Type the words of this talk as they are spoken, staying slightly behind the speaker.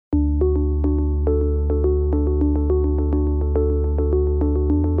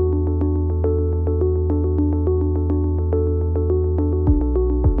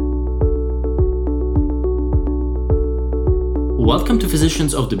Welcome to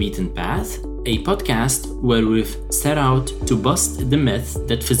Physicians of the Beaten Path, a podcast where we've set out to bust the myth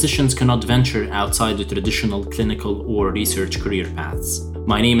that physicians cannot venture outside the traditional clinical or research career paths.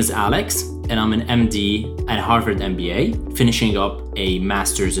 My name is Alex, and I'm an MD at Harvard MBA, finishing up a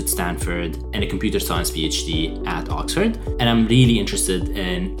master's at Stanford and a computer science PhD at Oxford. And I'm really interested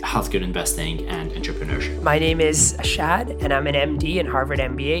in healthcare investing and entrepreneurship. My name is Ashad, and I'm an MD and Harvard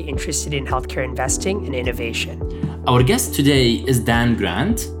MBA, interested in healthcare investing and innovation. Our guest today is Dan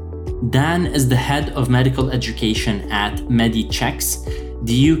Grant. Dan is the head of medical education at MediChecks,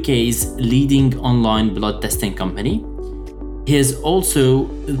 the UK's leading online blood testing company. He is also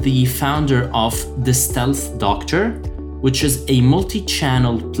the founder of The Stealth Doctor, which is a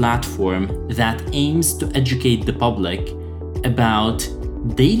multi-channel platform that aims to educate the public about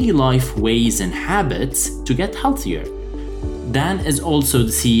daily life ways and habits to get healthier. Dan is also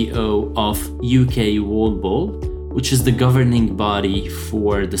the CEO of UK Wall Ball, which is the governing body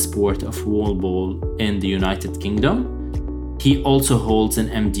for the sport of wall ball in the United Kingdom. He also holds an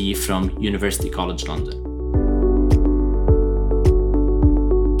MD from University College London.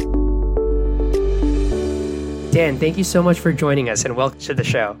 Dan, thank you so much for joining us and welcome to the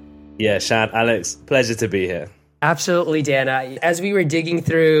show. Yeah, Shad, Alex, pleasure to be here. Absolutely, Dan. As we were digging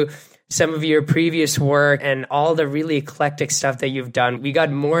through some of your previous work and all the really eclectic stuff that you've done, we got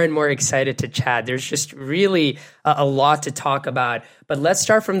more and more excited to chat. There's just really a lot to talk about. But let's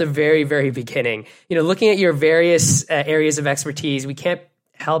start from the very, very beginning. Looking at your various areas of expertise, we can't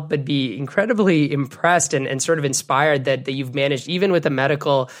help but be incredibly impressed and sort of inspired that you've managed, even with the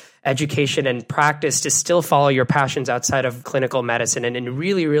medical education and practice, to still follow your passions outside of clinical medicine and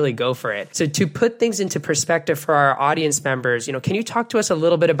really, really go for it. So to put things into perspective for our audience members, can you talk to us a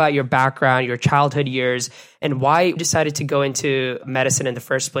little bit about your background, your childhood years, and why you decided to go into medicine in the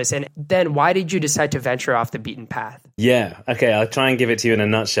first place? And then why did you decide to venture off the beaten path? Yeah, okay, I'll try and give it to you in a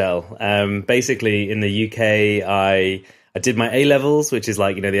nutshell. Basically, in the UK, I did my A-levels, which is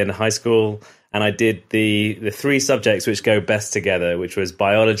like, the end of high school. And I did the three subjects which go best together, which was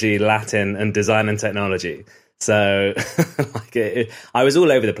biology, Latin, and design and technology. So I was all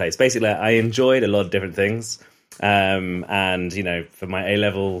over the place. Basically, I enjoyed a lot of different things. And, for my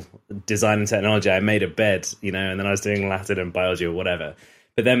A-level design and technology, I made a bed, and then I was doing Latin and biology or whatever.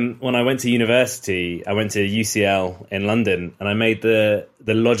 But then when I went to university, I went to UCL in London, and I made the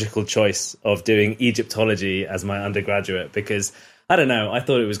logical choice of doing Egyptology as my undergraduate because, I don't know, I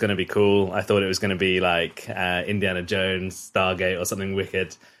thought it was going to be cool. I thought it was going to be like Indiana Jones, Stargate, or something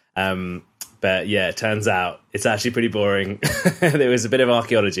wicked. But yeah, it turns out it's actually pretty boring. There was a bit of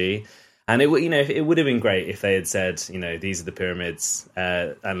archaeology. And it would have been great if they had said, these are the pyramids,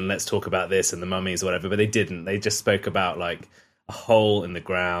 and let's talk about this and the mummies or whatever. But they didn't. They just spoke about like a hole in the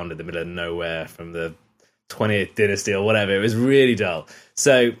ground in the middle of nowhere from the 20th dynasty or whatever. It was really dull.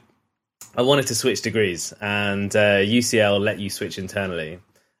 So I wanted to switch degrees, and UCL let you switch internally.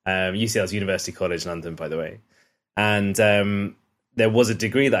 UCL's University College London, by the way. And there was a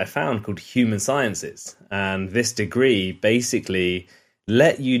degree that I found called Human Sciences. And this degree basically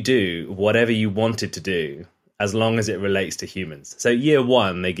let you do whatever you wanted to do as long as it relates to humans. So year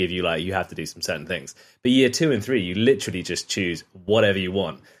one, they give you you have to do some certain things. But year 2 and 3, you literally just choose whatever you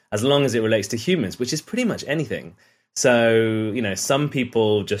want as long as it relates to humans, which is pretty much anything. So, some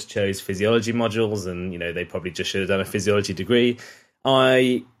people just chose physiology modules and, they probably just should have done a physiology degree.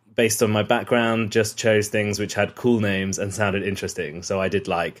 I, based on my background, just chose things which had cool names and sounded interesting. So I did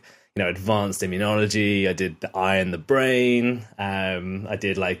advanced immunology. I did the eye and the brain. I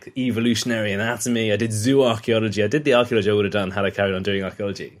did evolutionary anatomy. I did zoo archaeology. I did the archaeology I would have done had I carried on doing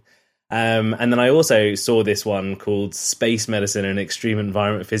archaeology. And then I also saw this one called space medicine and extreme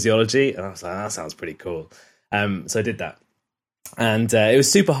environment physiology. And I was like, that sounds pretty cool. So I did that. And it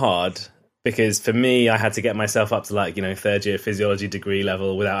was super hard because for me, I had to get myself up to third year physiology degree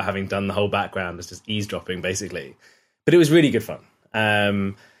level without having done the whole background. It's just eavesdropping basically. But it was really good fun.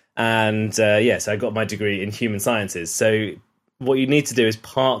 So I got my degree in human sciences. So what you need to do is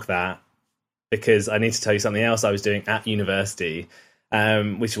park that, because I need to tell you something else I was doing at university,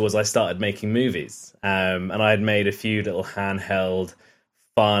 which was I started making movies. And I had made a few little handheld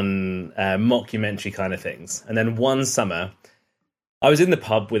fun mockumentary kind of things. And then one summer, I was in the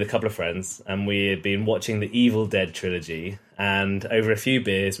pub with a couple of friends, and we had been watching the Evil Dead trilogy. And over a few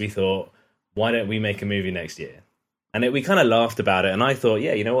beers, we thought, why don't we make a movie next year? And we kind of laughed about it. And I thought,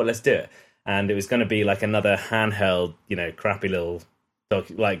 yeah, you know what, let's do it. And it was going to be another handheld, crappy little doc,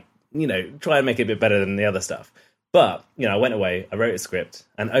 try and make it a bit better than the other stuff. But, I went away, I wrote a script.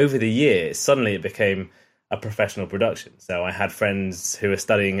 And over the years, suddenly it became a professional production. So I had friends who were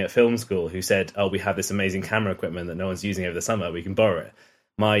studying at film school who said, oh, we have this amazing camera equipment that no one's using over the summer, we can borrow it.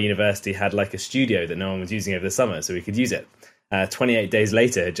 My university had like a studio that no one was using over the summer, so we could use it. 28 days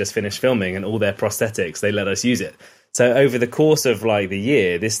later, had just finished filming, and all their prosthetics, they let us use it. So over the course of like the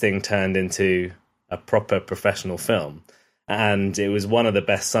year, this thing turned into a proper professional film. And it was one of the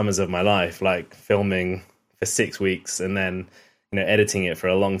best summers of my life, like filming for 6 weeks and then, editing it for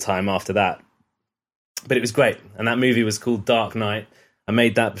a long time after that. But it was great. And that movie was called Dark Knight. I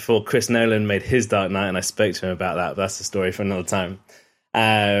made that before Chris Nolan made his Dark Knight, and I spoke to him about that. But that's a story for another time.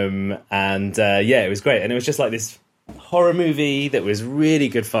 It was great. And it was just like this horror movie that was really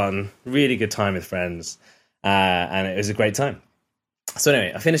good fun, really good time with friends. And it was a great time. So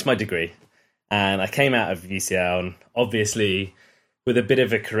anyway, I finished my degree and I came out of UCL, and obviously with a bit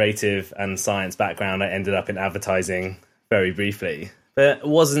of a creative and science background, I ended up in advertising very briefly, but it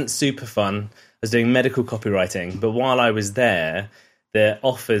wasn't super fun. I was doing medical copywriting, but while I was there, the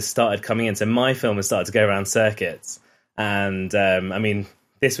offers started coming in. So my film had started to go around circuits. And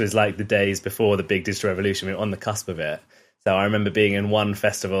this was like the days before the big digital revolution. We were on the cusp of it. So I remember being in one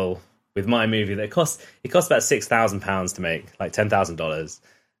festival with my movie that cost about £6,000 to make, like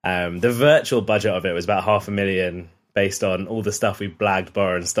 $10,000. The virtual budget of it was about $500,000 based on all the stuff we blagged,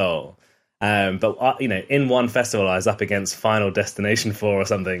 borrowed, and stole. In one festival, I was up against Final Destination 4 or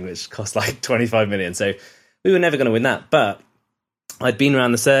something, which cost like 25 million. So we were never going to win that. But I'd been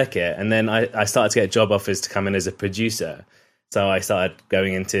around the circuit, and then I started to get job offers to come in as a producer. So I started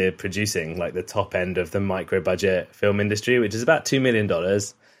going into producing like the top end of the micro budget film industry, which is about $2 million.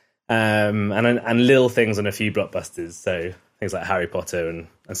 And little things on a few blockbusters. So things like Harry Potter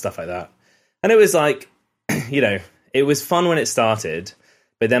and stuff like that. And it was like, it was fun when it started,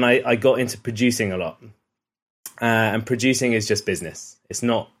 but then I got into producing a lot. And producing is just business. It's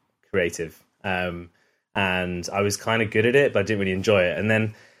not creative. And I was kind of good at it, but I didn't really enjoy it. And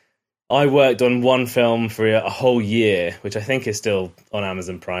then I worked on one film for a whole year, which I think is still on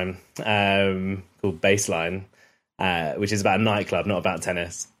Amazon Prime, called Baseline, which is about a nightclub, not about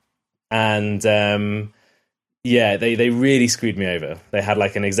tennis. And they really screwed me over. They had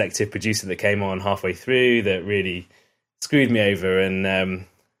like an executive producer that came on halfway through that really screwed me over and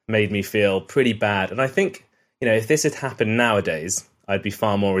made me feel pretty bad. And I think, if this had happened nowadays, I'd be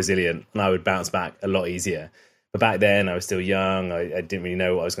far more resilient and I would bounce back a lot easier. But back then I was still young. I didn't really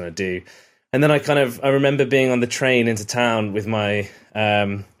know what I was going to do. And then I remember being on the train into town with my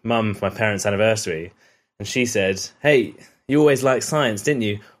mum for my parents' anniversary. And she said, hey, you always liked science, didn't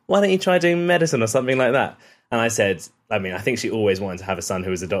you? Why don't you try doing medicine or something like that? And I said, I think she always wanted to have a son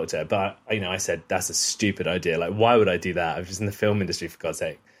who was a doctor. But, I said, that's a stupid idea. Like, why would I do that? I was just in the film industry, for God's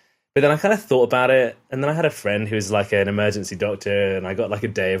sake. But then I kind of thought about it. And then I had a friend who was like an emergency doctor. And I got like a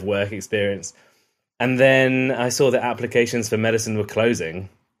day of work experience. And then I saw that applications for medicine were closing.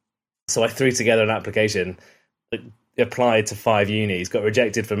 So I threw together an application, applied to 5 unis, got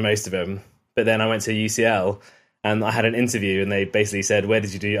rejected for most of them. But then I went to UCL and I had an interview and they basically said, where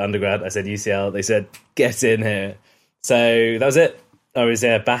did you do your undergrad? I said, UCL. They said, get in here. So that was it. I was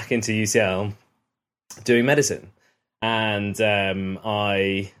back into UCL doing medicine. And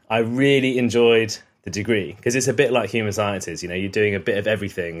I really enjoyed the degree because it's a bit like human sciences. You're doing a bit of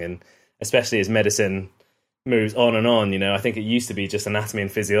everything. And especially as medicine moves on and on, I think it used to be just anatomy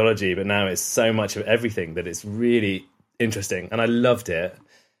and physiology, but now it's so much of everything that it's really interesting. And I loved it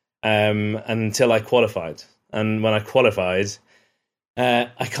until I qualified. And when I qualified,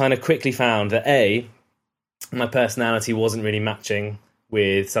 I kind of quickly found that my personality wasn't really matching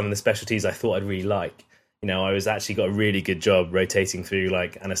with some of the specialties I thought I'd really like. I was actually got a really good job rotating through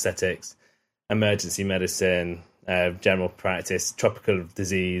like anesthetics, emergency medicine, general practice, tropical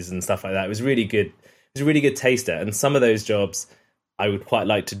disease and stuff like that. It was really good. It was a really good taster. And some of those jobs I would quite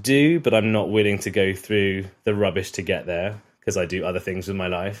like to do, but I'm not willing to go through the rubbish to get there because I do other things with my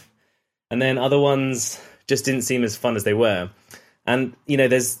life. And then other ones just didn't seem as fun as they were. And,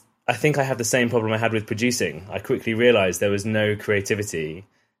 I think I have the same problem I had with producing. I quickly realized there was no creativity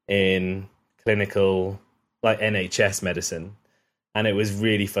in clinical, like NHS medicine. And it was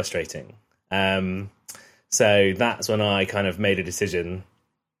really frustrating. So that's when I kind of made a decision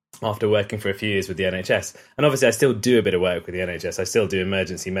after working for a few years with the NHS. And obviously I still do a bit of work with the NHS. I still do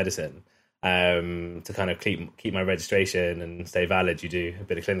emergency medicine to kind of keep my registration and stay valid. You do a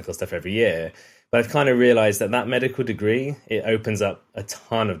bit of clinical stuff every year. But I've kind of realized that medical degree, it opens up a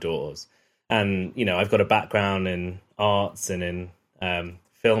ton of doors. And, I've got a background in arts and in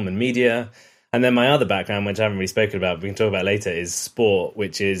film and media. And then my other background, which I haven't really spoken about, but we can talk about later, is sport,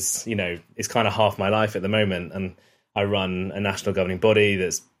 which is, is kind of half my life at the moment. And I run a national governing body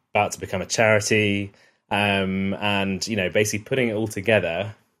that's about to become a charity. And, basically putting it all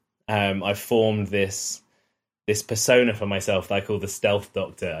together, I formed this persona for myself that I call the stealth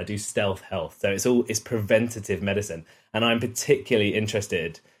doctor. I do stealth health. So it's preventative medicine. And I'm particularly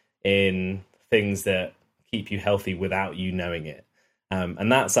interested in things that keep you healthy without you knowing it.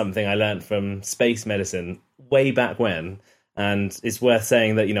 And that's something I learned from space medicine way back when. And it's worth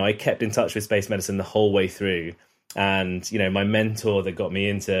saying that, I kept in touch with space medicine the whole way through. And, my mentor that got me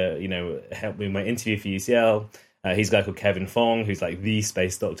into, helped me with my interview for UCL, he's a guy called Kevin Fong, who's like the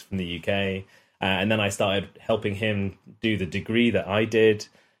space doctor from the UK. And then I started helping him do the degree that I did.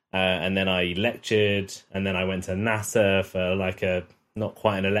 And then I lectured, and then I went to NASA for not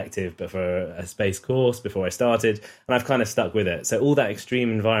quite an elective, but for a space course before I started. And I've kind of stuck with it. So all that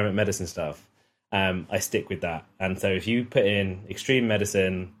extreme environment medicine stuff, I stick with that. And so if you put in extreme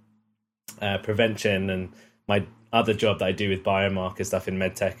medicine, prevention, and my other job that I do with biomarker stuff in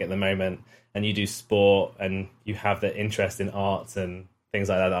medtech at the moment, and you do sport and you have the interest in arts and things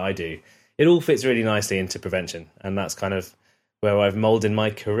like that I do, it all fits really nicely into prevention. And that's kind of where I've molded my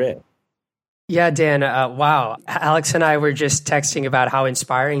career. Yeah, Dan, wow. Alex and I were just texting about how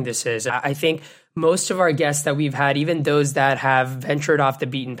inspiring this is. I think most of our guests that we've had, even those that have ventured off the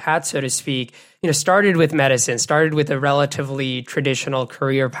beaten path, so to speak, started with medicine, started with a relatively traditional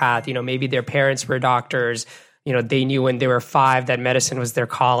career path. Maybe their parents were doctors. They knew when they were 5 that medicine was their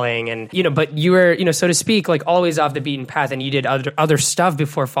calling. And, but you were, so to speak, like always off the beaten path, and you did other stuff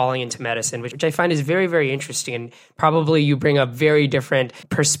before falling into medicine, which I find is very, very interesting. And probably you bring a very different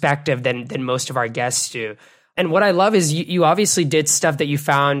perspective than most of our guests do. And what I love is you obviously did stuff that you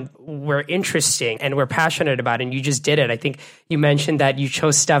found were interesting and were passionate about, and you just did it. I think you mentioned that you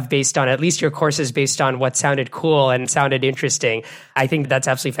chose stuff based on, at least your courses based on what sounded cool and sounded interesting. I think that's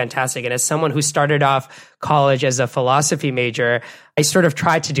absolutely fantastic. And as someone who started off college as a philosophy major, I sort of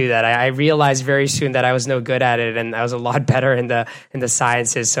tried to do that. I realized very soon that I was no good at it, and I was a lot better in the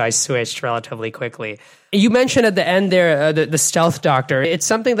sciences, so I switched relatively quickly. You mentioned at the end there, the stealth doctor. It's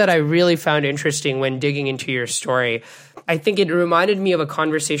something that I really found interesting when digging into your story. I think it reminded me of a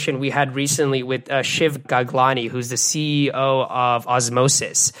conversation we had recently with Shiv Gaglani, who's the CEO of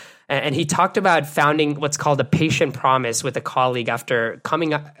Osmosis. And he talked about founding what's called a patient promise with a colleague after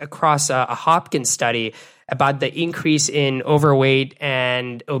coming across a Hopkins study about the increase in overweight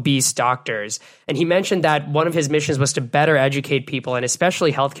and obese doctors. And he mentioned that one of his missions was to better educate people, and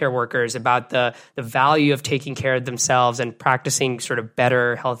especially healthcare workers, about the value of taking care of themselves and practicing sort of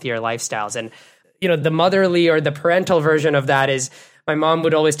better, healthier lifestyles. And, the motherly or the parental version of that is my mom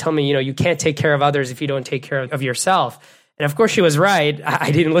would always tell me, you can't take care of others if you don't take care of yourself. And of course, she was right.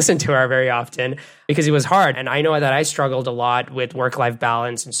 I didn't listen to her very often because it was hard. And I know that I struggled a lot with work-life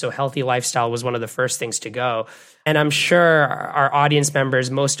balance. And so healthy lifestyle was one of the first things to go. And I'm sure our audience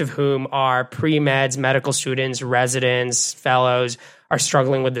members, most of whom are pre-meds, medical students, residents, fellows, are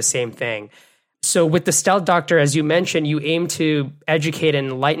struggling with the same thing. So with the Stealth Doctor, as you mentioned, you aim to educate and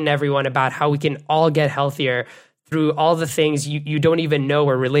enlighten everyone about how we can all get healthier through all the things you don't even know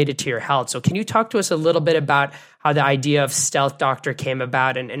are related to your health. So can you talk to us a little bit about how the idea of Stealth Doctor came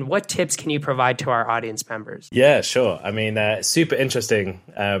about, and what tips can you provide to our audience members? Yeah, sure. I mean, super interesting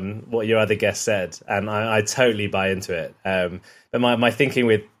what your other guest said, and I totally buy into it. But my thinking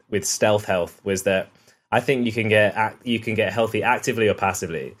with stealth health was that I think you can get healthy actively or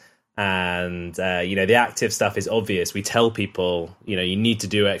passively. And, the active stuff is obvious. We tell people, you need to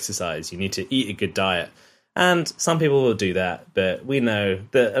do exercise, you need to eat a good diet. And some people will do that, but we know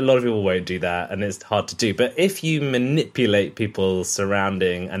that a lot of people won't do that, and it's hard to do. But if you manipulate people's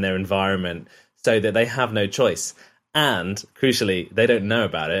surrounding and their environment so that they have no choice, and crucially, they don't know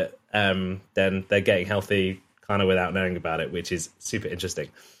about it, then they're getting healthy kind of without knowing about it, which is super interesting.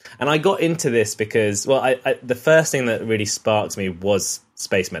 And I got into this because, the first thing that really sparked me was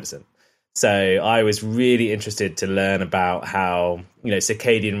space medicine. So I was really interested to learn about how,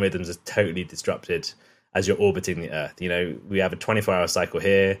 circadian rhythms are totally disrupted as you're orbiting the Earth. We have a 24-hour cycle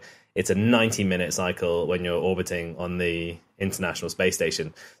here. It's a 90-minute cycle when you're orbiting on the International Space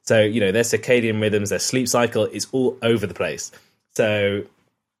Station. So, their circadian rhythms, their sleep cycle is all over the place. So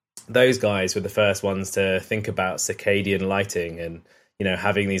those guys were the first ones to think about circadian lighting and,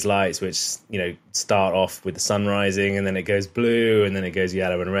 having these lights which, start off with the sun rising, and then it goes blue, and then it goes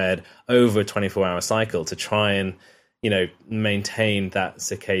yellow and red over a 24-hour cycle to try and, maintain that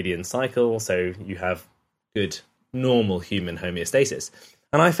circadian cycle. So you have good, normal human homeostasis.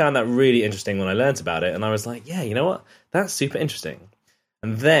 And I found that really interesting when I learned about it. And I was like, yeah, you know what? That's super interesting.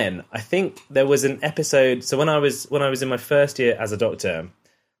 And then I think there was an episode. So when I was in my first year as a doctor,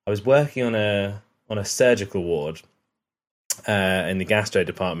 I was working on a surgical ward in the gastro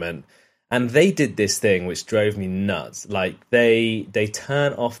department. And they did this thing which drove me nuts. Like they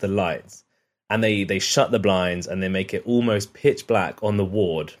turn off the lights and they shut the blinds and they make it almost pitch black on the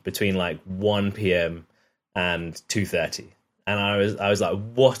ward between like 1 p.m. and 2:30. And I was like,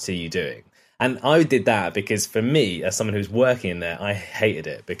 what are you doing? And I did that because for me, as someone who's working in there, I hated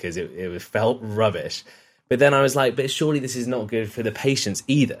it because it felt rubbish. But then I was like, but surely this is not good for the patients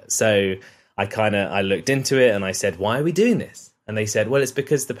either. So I looked into it and I said, why are we doing this? And they said, well, it's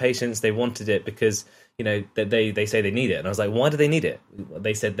because the patients, they wanted it because, you know, they say they need it. And I was like, why do they need it?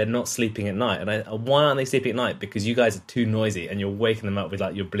 They said they're not sleeping at night. And why aren't they sleeping at night? Because you guys are too noisy and you're waking them up with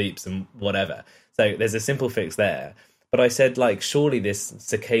like your bleeps and whatever. So there's a simple fix there. But I said, like, surely this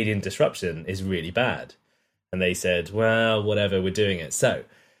circadian disruption is really bad. And they said, well, whatever, we're doing it. So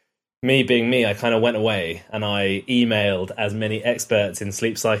me being me, I kind of went away and I emailed as many experts in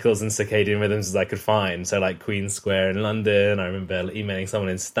sleep cycles and circadian rhythms as I could find. So like Queen Square in London, I remember emailing someone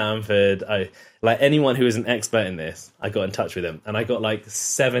in Stanford. Like anyone who was an expert in this, I got in touch with them. And I got like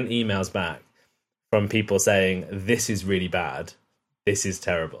 7 emails back from people saying, this is really bad. This is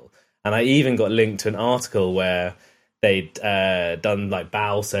terrible. And I even got linked to an article where they'd done like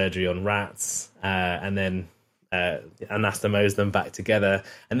bowel surgery on rats and then anastomosed them back together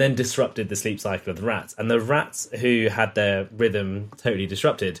and then disrupted the sleep cycle of the rats. And the rats who had their rhythm totally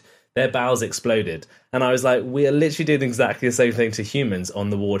disrupted, their bowels exploded. And I was like, we are literally doing exactly the same thing to humans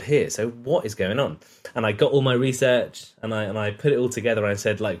on the ward here. So what is going on? And I got all my research and I put it all together and I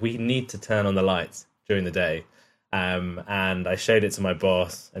said, like, we need to turn on the lights during the day. And I showed it to my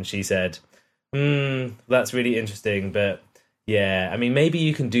boss and she said, that's really interesting, but yeah, I mean, maybe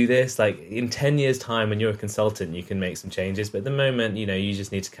you can do this, like in 10 years time when you're a consultant, you can make some changes, but at the moment, you know, you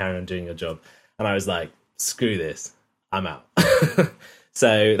just need to carry on doing your job. And I was like, screw this, I'm out.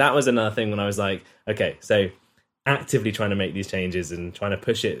 So that was another thing when I was like, okay, so actively trying to make these changes and trying to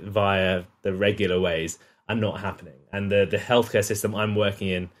push it via the regular ways are not happening. And the healthcare system I'm working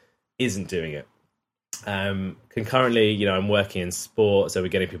in isn't doing it. Concurrently, you know, I'm working in sport, so we're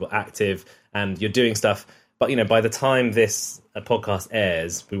getting people active and you're doing stuff. But, you know, by the time this podcast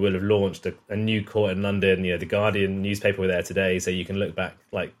airs, we will have launched a new court in London. You know, the Guardian newspaper were there today, so you can look back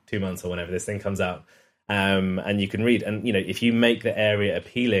like 2 months or whenever this thing comes out, and you can read. And, you know, if you make the area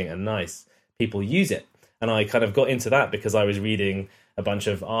appealing and nice, people use it. And I kind of got into that because I was reading a bunch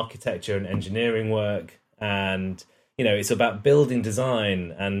of architecture and engineering work. And, you know, it's about building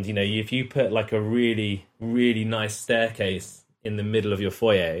design. And, you know, if you put like a really, really nice staircase in the middle of your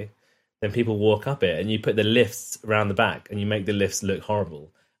foyer, then people walk up it, and you put the lifts around the back and you make the lifts look horrible.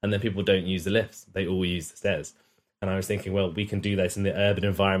 And then people don't use the lifts. They all use the stairs. And I was thinking, well, we can do this in the urban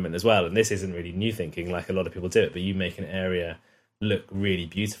environment as well. And this isn't really new thinking like a lot of people do it, but you make an area look really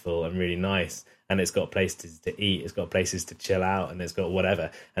beautiful and really nice. And it's got places to eat, it's got places to chill out, and it's got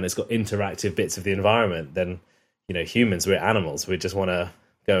whatever. And it's got interactive bits of the environment. Then, you know, humans, we're animals. We just want to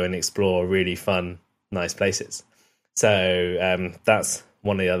go and explore really fun, nice places. So that's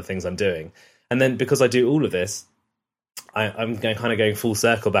one of the other things I'm doing. And then because I do all of this, I'm going full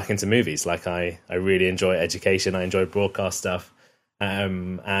circle back into movies. Like I really enjoy education. I enjoy broadcast stuff.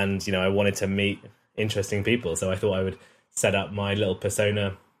 And, you know, I wanted to meet interesting people. So I thought I would set up my little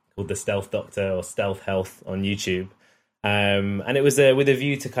persona called the Stealth Doctor or Stealth Health on YouTube. And it was with a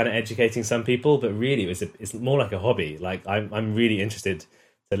view to kind of educating some people, but really it's more like a hobby. Like I'm really interested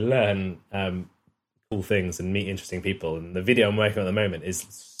to learn cool things and meet interesting people. And the video I'm working on at the moment is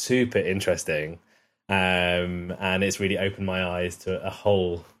super interesting. And it's really opened my eyes to a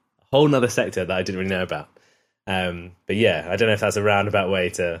whole nother sector that I didn't really know about. But yeah, I don't know if that's a roundabout way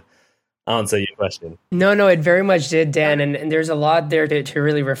to answer your question. No, it very much did, Dan. And there's a lot there to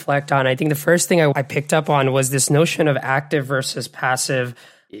really reflect on. I think the first thing I picked up on was this notion of active versus passive,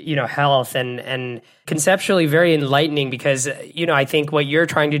 you know, health, and conceptually very enlightening because, you know, I think what you're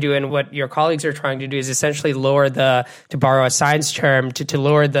trying to do and what your colleagues are trying to do is essentially lower to borrow a science term, to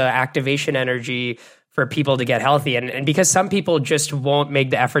lower the activation energy for people to get healthy. And because some people just won't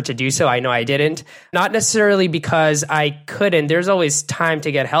make the effort to do so, I know I didn't. Not necessarily because I couldn't. There's always time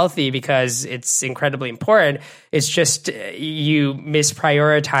to get healthy because it's incredibly important. It's just you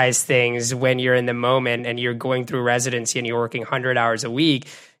misprioritize things when you're in the moment and you're going through residency and you're working 100 hours a week.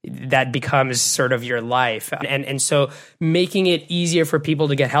 That becomes sort of your life. And so making it easier for people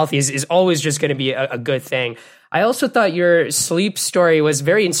to get healthy is always just going to be a good thing. I also thought your sleep story was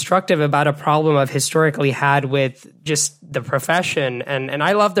very instructive about a problem I've historically had with just the profession. And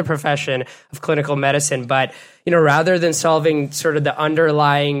I love the profession of clinical medicine, but, you know, rather than solving sort of the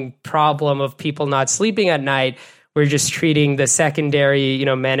underlying problem of people not sleeping at night, we're just treating the secondary, you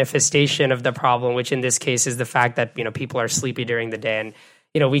know, manifestation of the problem, which in this case is the fact that, you know, people are sleepy during the day. And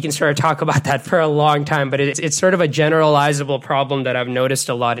we can sort of talk about that for a long time, but it's sort of a generalizable problem that I've noticed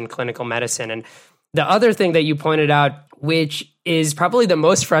a lot in clinical medicine. And the other thing that you pointed out, which is probably the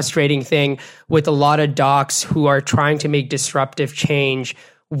most frustrating thing with a lot of docs who are trying to make disruptive change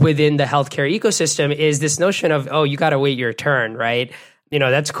within the healthcare ecosystem, is this notion of, oh, you got to wait your turn, right?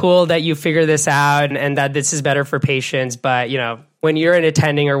 That's cool that you figure this out and that this is better for patients. But, when you're an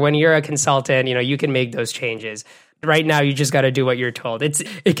attending or when you're a consultant, you can make those changes. Right now, you just got to do what you're told.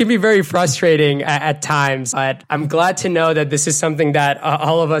 It can be very frustrating at times, but I'm glad to know that this is something that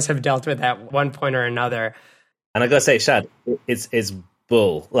all of us have dealt with at one point or another. And I got to say, Shad, it's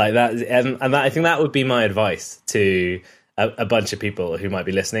bull like that. And that, I think that would be my advice to a bunch of people who might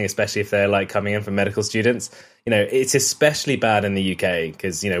be listening, especially if they're like coming in from medical students. It's especially bad in the UK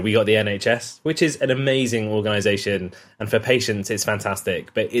because, we got the NHS, which is an amazing organization. And for patients, it's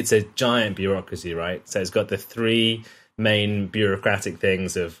fantastic. But it's a giant bureaucracy, right? So it's got the three main bureaucratic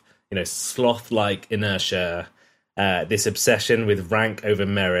things of, sloth-like inertia, this obsession with rank over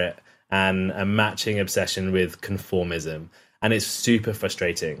merit, and a matching obsession with conformism. And it's super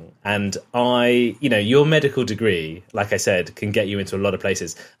frustrating. And your medical degree, like I said, can get you into a lot of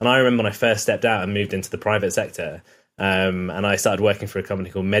places. And I remember when I first stepped out and moved into the private sector, and I started working for a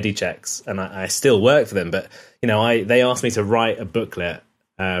company called Medichecks, and I still work for them. But, they asked me to write a booklet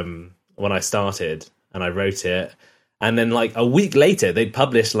when I started, and I wrote it. And then like a week later, they'd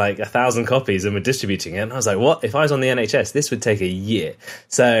published like 1,000 copies and were distributing it. And I was like, what? If I was on the NHS, this would take a year.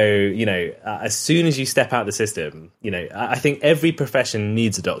 So, as soon as you step out the system, I think every profession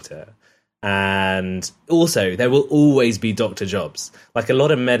needs a doctor. And also, there will always be doctor jobs. Like a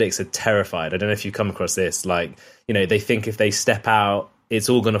lot of medics are terrified. I don't know if you come across this. Like, they think if they step out, it's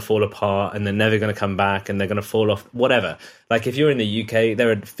all going to fall apart and they're never going to come back and they're going to fall off, whatever. Like if you're in the UK,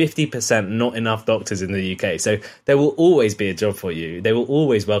 there are 50% not enough doctors in the UK. So there will always be a job for you. They will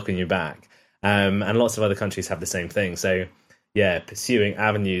always welcome you back. And lots of other countries have the same thing. So yeah, pursuing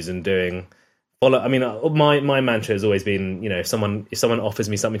avenues and my mantra has always been, if someone offers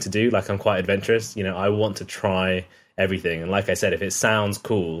me something to do, like I'm quite adventurous, I want to try everything. And like I said, if it sounds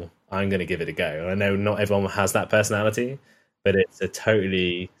cool, I'm going to give it a go. And I know not everyone has that personality, but it's a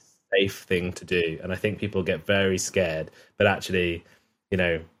totally safe thing to do. And I think people get very scared, but actually,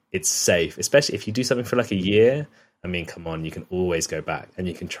 it's safe, especially if you do something for like a year. I mean, come on, you can always go back and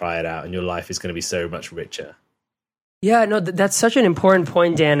you can try it out and your life is going to be so much richer. Yeah, no, that's such an important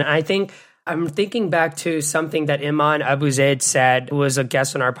point, Dan. I think I'm thinking back to something that Iman Abu Zaid said, who was a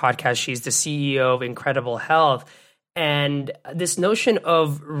guest on our podcast. She's the CEO of Incredible Health. And this notion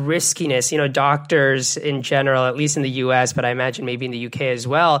of riskiness, doctors in general, at least in the US, but I imagine maybe in the UK as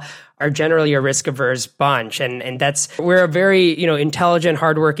well, are generally a risk-averse bunch. And we're a very, intelligent,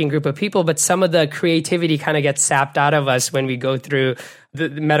 hardworking group of people, but some of the creativity kind of gets sapped out of us when we go through the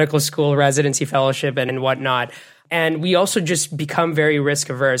medical school residency fellowship and whatnot. And we also just become very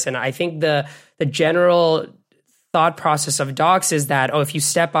risk-averse. And I think the general thought process of docs is that, if you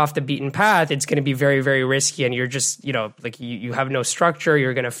step off the beaten path, it's going to be very, very risky. And you're just, you have no structure,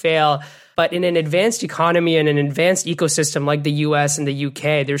 you're going to fail. But in an advanced economy and an advanced ecosystem like the US and the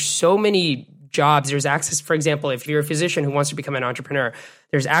UK, there's so many jobs. There's access, for example, if you're a physician who wants to become an entrepreneur,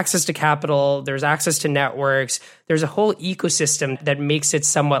 there's access to capital, there's access to networks, there's a whole ecosystem that makes it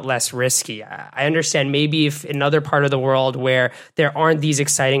somewhat less risky. I understand maybe if another part of the world where there aren't these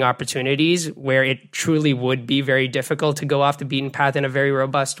exciting opportunities, where it truly would be very difficult to go off the beaten path in a very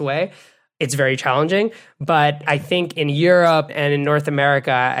robust way, it's very challenging. But I think in Europe and in North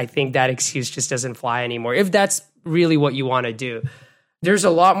America, I think that excuse just doesn't fly anymore, if that's really what you want to do. There's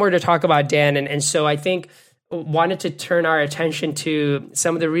a lot more to talk about, Dan. And so I think wanted to turn our attention to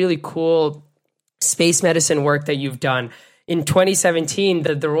some of the really cool space medicine work that you've done. In 2017,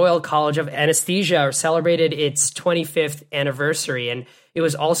 the Royal College of Anesthesia celebrated its 25th anniversary. And it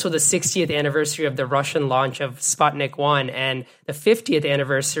was also the 60th anniversary of the Russian launch of Sputnik 1 and the 50th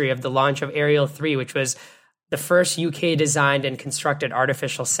anniversary of the launch of Ariel 3, which was the first UK-designed and constructed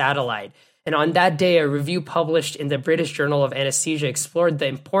artificial satellite. And on that day, a review published in the British Journal of Anesthesia explored the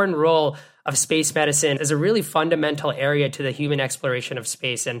important role of space medicine as a really fundamental area to the human exploration of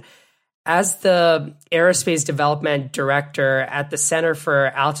space. And as the Aerospace Development Director at the Center for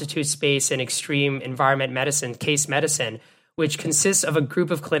Altitude, Space, and Extreme Environment Medicine, CASE Medicine, which consists of a group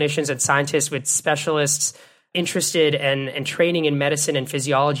of clinicians and scientists with specialists interested and training in medicine and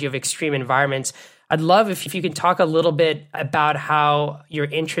physiology of extreme environments, I'd love if you can talk a little bit about how your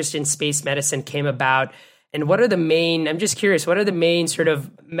interest in space medicine came about and what are the main sort of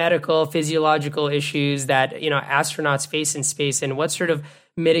medical, physiological issues that, astronauts face in space and what sort of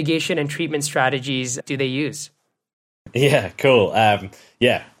mitigation and treatment strategies do they use? Yeah, cool.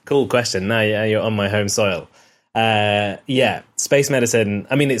 Yeah, cool question. Now you're on my home soil. Yeah, space medicine.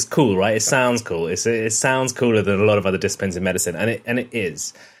 I mean, it's cool, right? It sounds cool. It sounds cooler than a lot of other disciplines in medicine, and it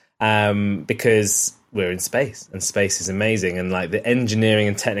is because we're in space, and space is amazing, and like the engineering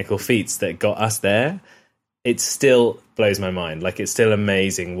and technical feats that got us there, it still blows my mind. Like, it's still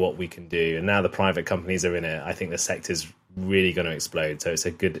amazing what we can do, and now the private companies are in it. I think the sector's really going to explode. So it's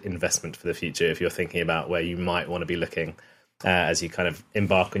a good investment for the future if you're thinking about where you might want to be looking as you kind of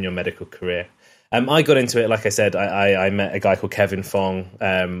embark on your medical career. I got into it, like I said, I met a guy called Kevin Fong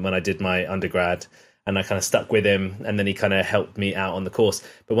when I did my undergrad, and I kind of stuck with him, and then he kind of helped me out on the course.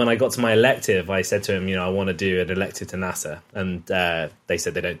 But when I got to my elective, I said to him, I want to do an elective to NASA, and they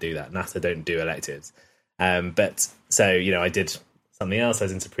said they don't do that. NASA don't do electives. But so, I did something else. I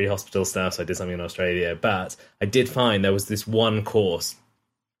was into pre-hospital stuff, so I did something in Australia. But I did find there was this one course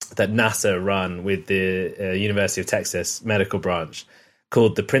that NASA run with the University of Texas medical branch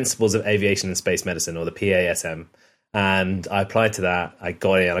called the Principles of Aviation and Space Medicine, or the PASM. And I applied to that. I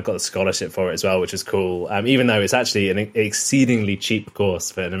got it, and I got the scholarship for it as well, which was cool. Even though it's actually an exceedingly cheap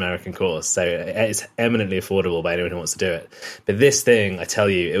course for an American course. So it's eminently affordable by anyone who wants to do it. But this thing, I tell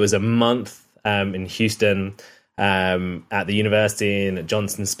you, it was a month in Houston, at the university and at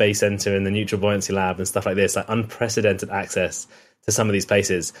Johnson Space Center and the Neutral Buoyancy Lab and stuff like this, like unprecedented access to some of these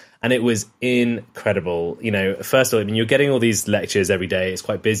places. And it was incredible. First of all, I mean, you're getting all these lectures every day. It's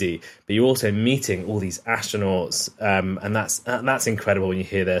quite busy, but you're also meeting all these astronauts. And that's incredible when you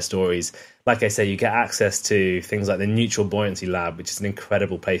hear their stories. Like I say, you get access to things like the Neutral Buoyancy Lab, which is an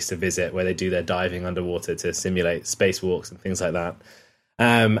incredible place to visit, where they do their diving underwater to simulate spacewalks and things like that.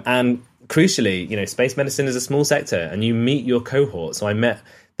 And crucially, space medicine is a small sector, and you meet your cohort. So I met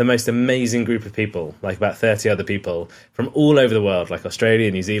the most amazing group of people, like about 30 other people from all over the world, like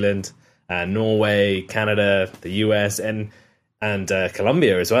Australia, New Zealand, Norway, Canada, the US, and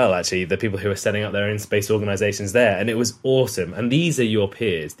Colombia as well, actually, the people who are setting up their own space organizations there. And it was awesome. And these are your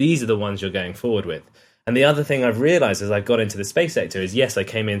peers. These are the ones you're going forward with. And the other thing I've realized as I got into the space sector is, yes, I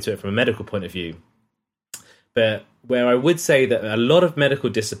came into it from a medical point of view, but where I would say that a lot of medical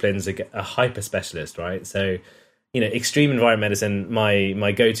disciplines are hyper specialist, right? So, extreme environment medicine,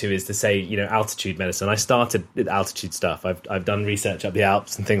 my go-to is to say, altitude medicine. I started with altitude stuff. I've done research up the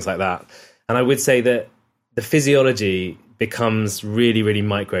Alps and things like that. And I would say that the physiology becomes really, really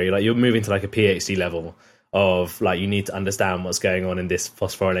micro. You're moving to like a PhD level of like, you need to understand what's going on in this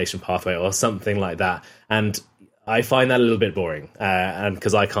phosphorylation pathway or something like that. And I find that a little bit boring, and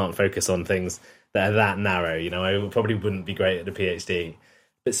because I can't focus on things that are that narrow. I probably wouldn't be great at a PhD.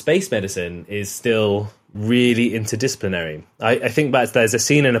 But space medicine is still really interdisciplinary. I think back, there's a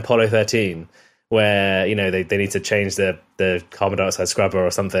scene in Apollo 13 where, they need to change the carbon dioxide scrubber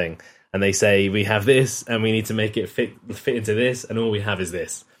or something. And they say, we have this and we need to make it fit into this, and all we have is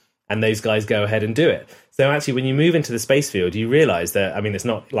this. And those guys go ahead and do it. So actually, when you move into the space field, you realize that, it's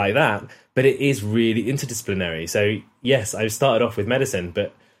not like that, but it is really interdisciplinary. So yes, I started off with medicine,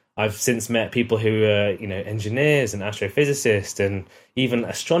 but I've since met people who are, engineers and astrophysicists and even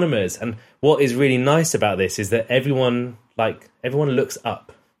astronomers. And what is really nice about this is that everyone looks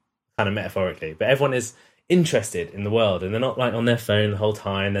up, kind of metaphorically, but everyone is interested in the world, and they're not like on their phone the whole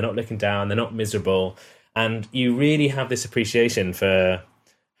time. They're not looking down. They're not miserable. And you really have this appreciation for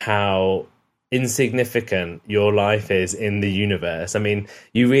how insignificant your life is in the universe. I mean,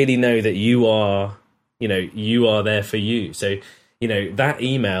 you really know that you are there for you. So, that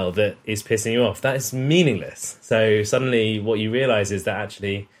email that is pissing you off, that is meaningless. So suddenly what you realize is that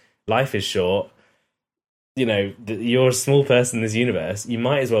actually life is short. You're a small person in this universe. You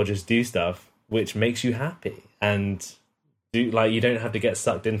might as well just do stuff which makes you happy, and you don't have to get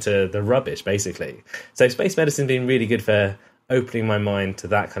sucked into the rubbish, basically. So space medicine's been really good for opening my mind to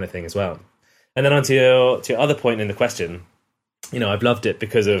that kind of thing as well. And then on to your other point in the question, I've loved it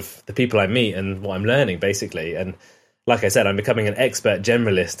because of the people I meet and what I'm learning, basically. And like I said, I'm becoming an expert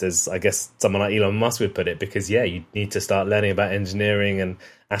generalist, as I guess someone like Elon Musk would put it, because, you need to start learning about engineering and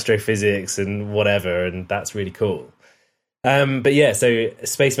astrophysics and whatever, and that's really cool. But yeah, so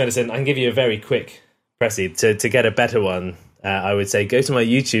space medicine, I can give you a very quick pressy. To get a better one, I would say go to my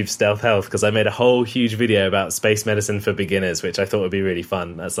YouTube, Stealth Health, because I made a whole huge video about space medicine for beginners, which I thought would be really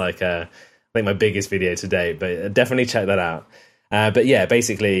fun. That's like, I think my biggest video to date, but definitely check that out. But yeah,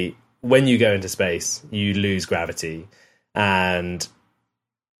 basically, when you go into space, you lose gravity, and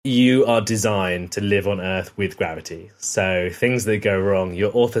you are designed to live on Earth with gravity. So things that go wrong,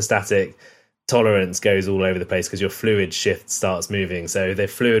 your orthostatic tolerance goes all over the place because your fluid shift starts moving. So the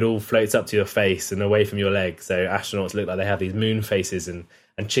fluid all floats up to your face and away from your legs. So astronauts look like they have these moon faces and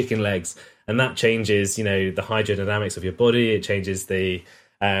and chicken legs. And that changes, the hydrodynamics of your body. It changes the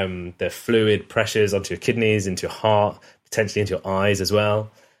fluid pressures onto your kidneys, into your heart, potentially into your eyes as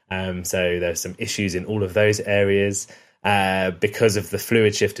well. So there's some issues in all of those areas because of the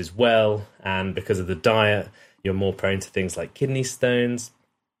fluid shift as well. And because of the diet, you're more prone to things like kidney stones.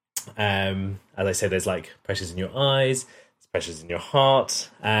 As I said, there's like pressures in your eyes, pressures in your heart,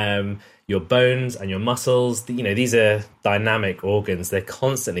 your bones and your muscles. These are dynamic organs. They're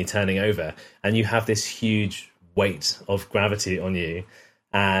constantly turning over, and you have this huge weight of gravity on you.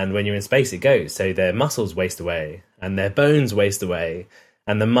 And when you're in space, it goes. So their muscles waste away and their bones waste away,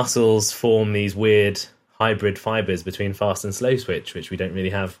 and the muscles form these weird hybrid fibers between fast and slow twitch, which we don't really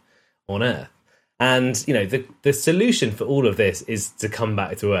have on Earth. And, the solution for all of this is to come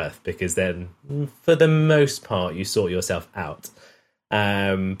back to Earth, because then, for the most part, you sort yourself out.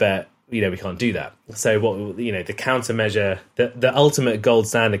 But, we can't do that. So the countermeasure, the ultimate gold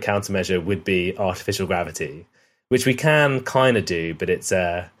standard countermeasure would be artificial gravity, which we can kind of do, but it's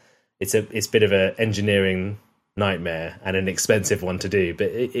a bit of an engineering nightmare and an expensive one to do. But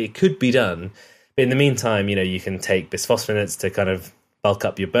it could be done. But in the meantime, you can take bisphosphonates to kind of bulk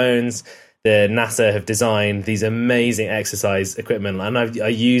up your bones. The NASA have designed these amazing exercise equipment, and I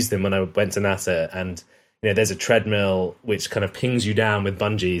used them when I went to NASA. And there's a treadmill which kind of pings you down with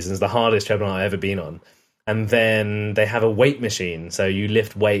bungees, and it's the hardest treadmill I've ever been on. And then they have a weight machine, so you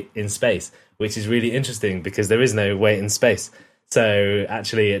lift weight in space, which is really interesting because there is no weight in space. So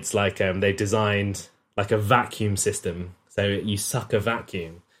actually, it's like they've designed like a vacuum system, so you suck a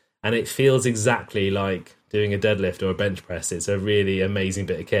vacuum, and it feels exactly like doing a deadlift or a bench press. It's a really amazing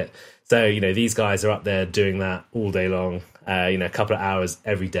bit of kit. So, these guys are up there doing that all day long, a couple of hours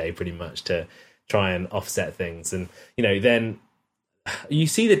every day pretty much to try and offset things. And, then you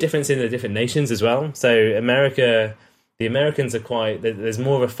see the difference in the different nations as well. So the Americans are there's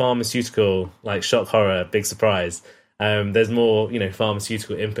more of a pharmaceutical, like shock horror, big surprise. There's more,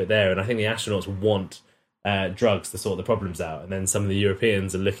 pharmaceutical input there. And I think the astronauts want drugs to sort the problems out. And then some of the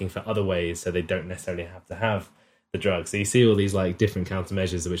Europeans are looking for other ways so they don't necessarily have to have the drugs. So you see all these like different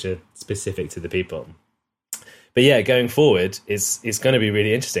countermeasures which are specific to the people. But yeah, going forward, it's going to be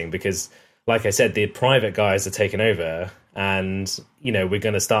really interesting because, like I said, the private guys are taking over, and we're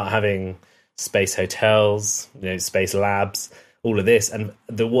going to start having space hotels, space labs, all of this. And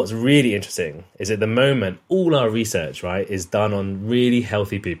what's really interesting is at the moment, all our research, right, is done on really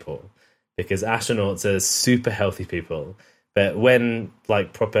healthy people, because astronauts are super healthy people. But when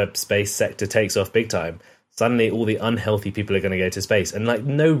like proper space sector takes off big time, suddenly all the unhealthy people are going to go to space, and like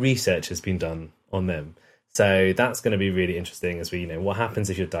no research has been done on them. So that's going to be really interesting as we, what happens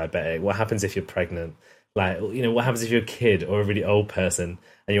if you're diabetic? What happens if you're pregnant? Like, what happens if you're a kid or a really old person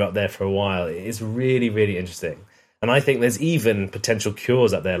and you're up there for a while? It's really, really interesting. And I think there's even potential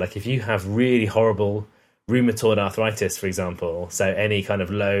cures up there. Like if you have really horrible rheumatoid arthritis, for example, so any kind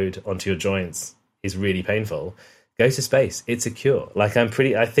of load onto your joints is really painful, go to space. It's a cure. Like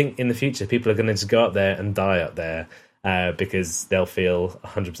I think in the future, people are going to just go up there and die up there because they'll feel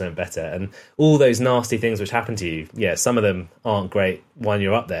 100% better. And all those nasty things which happen to you, yeah, some of them aren't great when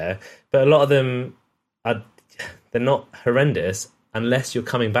you're up there, but a lot of them they're not horrendous unless you're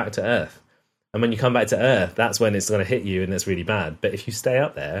coming back to Earth. And when you come back to Earth, that's when it's going to hit you and it's really bad. But if you stay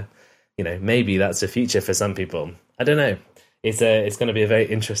up there, maybe that's a future for some people. I don't know. It's going to be a very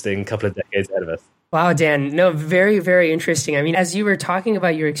interesting couple of decades ahead of us. Wow, Dan. No, very, very interesting. I mean, as you were talking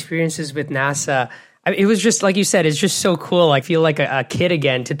about your experiences with NASA, it was just, like you said, it's just so cool. I feel like a kid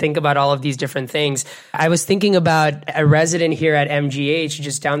again to think about all of these different things. I was thinking about a resident here at MGH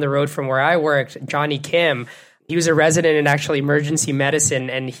just down the road from where I worked, Johnny Kim. He was a resident in actually emergency medicine,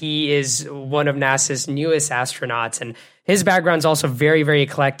 and he is one of NASA's newest astronauts. And his background's also very, very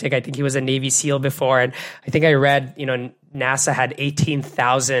eclectic. I think he was a Navy SEAL before. And I think I read, NASA had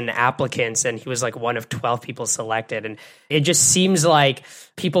 18,000 applicants, and he was like one of 12 people selected. And it just seems like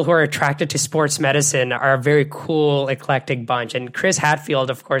people who are attracted to sports medicine are a very cool, eclectic bunch. And Chris Hadfield,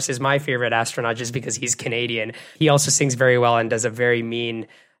 of course, is my favorite astronaut just because he's Canadian. He also sings very well and does a very mean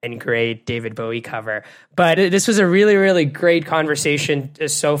and great David Bowie cover. But this was a really, really great conversation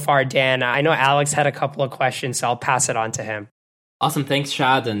so far, Dan. I know Alex had a couple of questions, so I'll pass it on to him. Awesome. Thanks,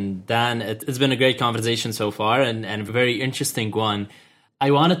 Shad and Dan. It's been a great conversation so far and a very interesting one.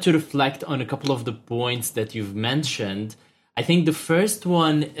 I wanted to reflect on a couple of the points that you've mentioned. I think the first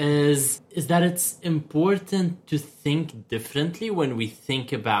one is that it's important to think differently when we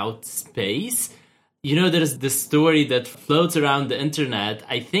think about space. There's this story that floats around the internet.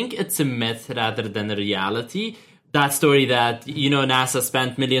 I think it's a myth rather than a reality, that story that, NASA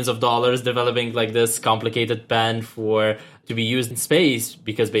spent millions of dollars developing like this complicated pen to be used in space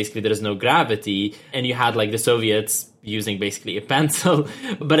because basically there is no gravity, and you had like the Soviets using basically a pencil.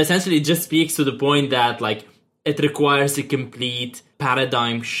 But essentially it just speaks to the point that like it requires a complete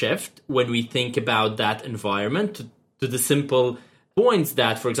paradigm shift when we think about that environment to the simple points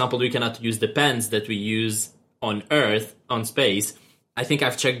that, for example, we cannot use the pens that we use on Earth, on space. I think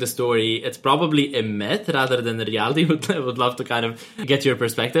I've checked the story. It's probably a myth rather than a reality. Would love to kind of get your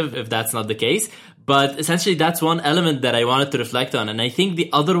perspective if that's not the case. But essentially, that's one element that I wanted to reflect on. And I think the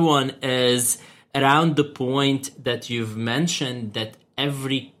other one is around the point that you've mentioned that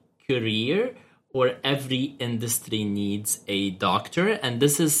every career or every industry needs a doctor. And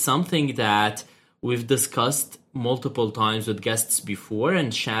this is something that we've discussed multiple times with guests before.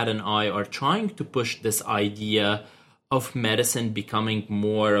 And Shad and I are trying to push this idea of medicine becoming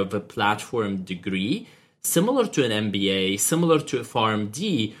more of a platform degree, similar to an MBA, similar to a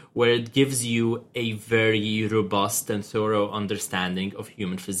PharmD, where it gives you a very robust and thorough understanding of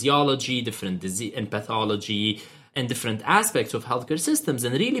human physiology, different disease and pathology, and different aspects of healthcare systems,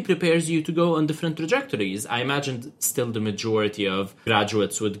 and really prepares you to go on different trajectories. I imagine still the majority of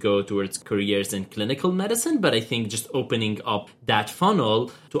graduates would go towards careers in clinical medicine, but I think just opening up that funnel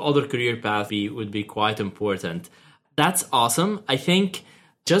to other career paths would be quite important. That's awesome. I think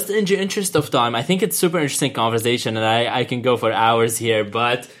just in the interest of time, I think it's super interesting conversation, and I can go for hours here,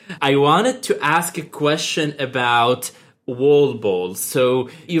 but I wanted to ask a question about wall ball. So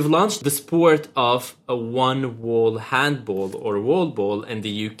you've launched the sport of a one wall handball or wall ball in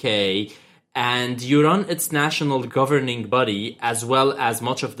the UK, and you run its national governing body as well as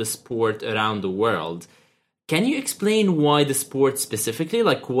much of the sport around the world. Can you explain why the sport specifically,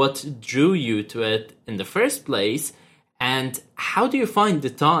 like what drew you to it in the first place? And how do you find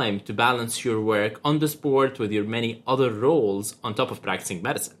the time to balance your work on the sport with your many other roles on top of practicing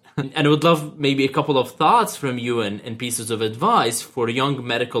medicine? And I would love maybe a couple of thoughts from you and pieces of advice for young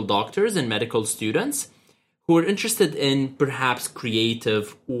medical doctors and medical students who are interested in perhaps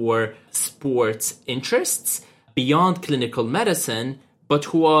creative or sports interests beyond clinical medicine, but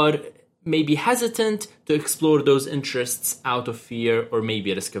who are maybe hesitant to explore those interests out of fear or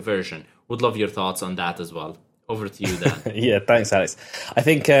maybe risk aversion. Would love your thoughts on that as well. Over to you, Dan. Yeah, thanks, Alex. I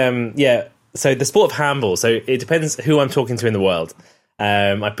think, so the sport of handball, so it depends who I'm talking to in the world.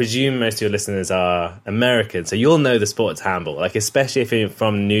 I presume most of your listeners are American, so you'll know the sport of handball. Like, especially if you're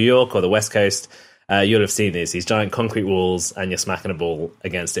from New York or the West Coast, you'll have seen these giant concrete walls and you're smacking a ball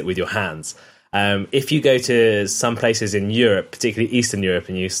against it with your hands. If you go to some places in Europe, particularly Eastern Europe,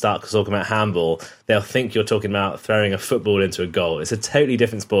 and you start talking about handball, they'll think you're talking about throwing a football into a goal. It's a totally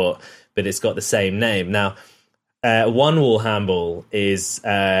different sport, but it's got the same name. Now, one-wall handball is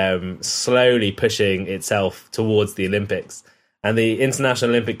slowly pushing itself towards the Olympics. And the International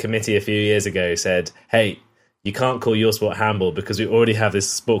Olympic Committee a few years ago said, hey, you can't call your sport handball because we already have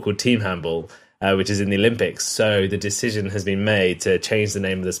this sport called team handball, which is in the Olympics. So the decision has been made to change the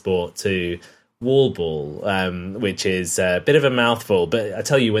name of the sport to wall ball, which is a bit of a mouthful. But I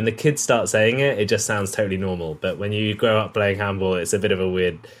tell you, when the kids start saying it, it just sounds totally normal. But when you grow up playing handball, it's a bit of a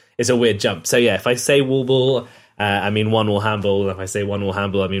weird jump. So yeah, if I say wall ball, I mean one wall handball. If I say one wall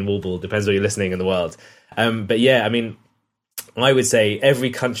handball, I mean wall ball. Depends where you're listening in the world. But yeah, I mean, I would say every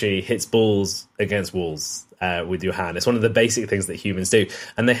country hits balls against walls with your hand. It's one of the basic things that humans do.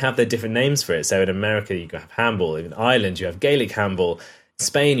 And they have their different names for it. So in America, you have handball. In Ireland, you have Gaelic handball. In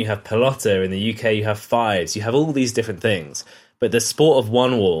Spain, you have pelota. In the UK, you have fives. You have all these different things. But the sport of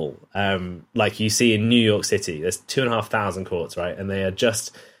one wall, like you see in New York City, there's 2,500 courts, right? And they are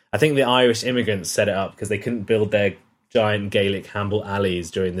just... I think the Irish immigrants set it up because they couldn't build their giant Gaelic handball alleys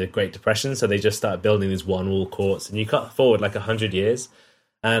during the Great Depression, so they just started building these one-wall courts. And you cut forward like 100 years,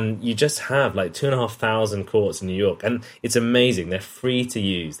 and you just have like 2,500 courts in New York. And it's amazing. They're free to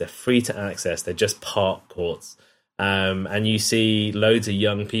use. They're free to access. They're just park courts. And you see loads of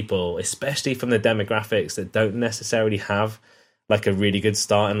young people, especially from the demographics that don't necessarily have like a really good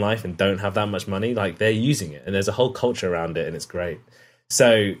start in life and don't have that much money, like they're using it. And there's a whole culture around it, and it's great.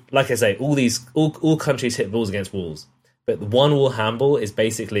 So, like I say, all countries hit balls against walls. But the one-wall handball is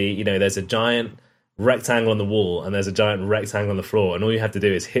basically, there's a giant rectangle on the wall and there's a giant rectangle on the floor. And all you have to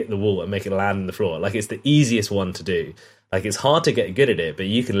do is hit the wall and make it land on the floor. Like, it's the easiest one to do. Like, it's hard to get good at it, but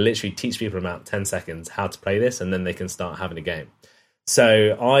you can literally teach people in about 10 seconds how to play this, and then they can start having a game.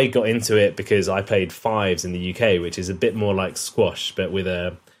 So I got into it because I played fives in the UK, which is a bit more like squash, but with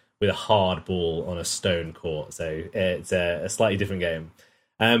a hard ball on a stone court. So it's a slightly different game.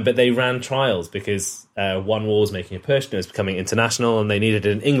 But they ran trials because One Wall was making a push and it was becoming international, and they needed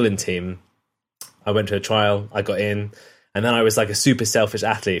an England team. I went to a trial, I got in, and then I was like a super selfish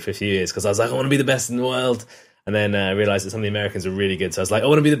athlete for a few years because I was like, I want to be the best in the world. And then I realized that some of the Americans were really good. So I was like, I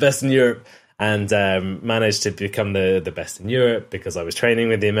want to be the best in Europe, and managed to become the best in Europe because I was training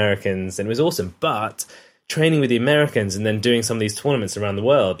with the Americans, and it was awesome. But training with the Americans and then doing some of these tournaments around the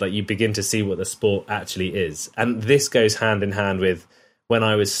world, like you begin to see what the sport actually is. And this goes hand in hand with when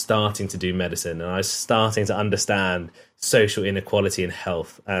I was starting to do medicine and I was starting to understand social inequality in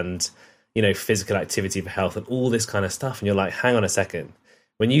health and, you know, physical activity for health and all this kind of stuff. And you're like, hang on a second.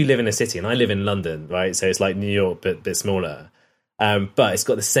 When you live in a city, and I live in London, right? So it's like New York, but a bit smaller. But it's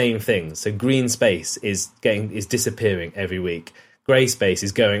got the same thing. So green space is disappearing every week. Grey space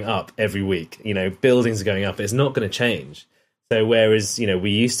is going up every week. You know, buildings are going up. It's not going to change. So whereas, you know, we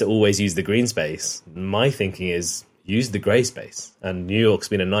used to always use the green space, my thinking is use the grey space. And New York's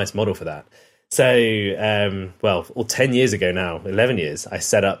been a nice model for that. So, 10 years ago now, 11 years, I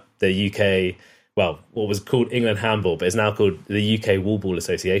set up the UK, what was called England Handball, but is now called the UK Wallball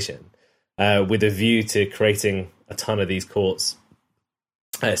Association, with a view to creating a ton of these courts,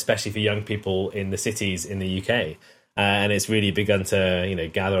 especially for young people in the cities in the UK. And it's really begun to, you know,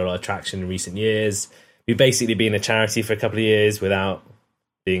 gather a lot of traction in recent years. We've basically been a charity for a couple of years without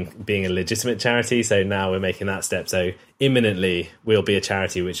being a legitimate charity. So now we're making that step. So imminently we'll be a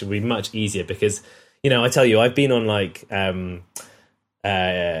charity, which will be much easier because, you know, I tell you, I've been on like a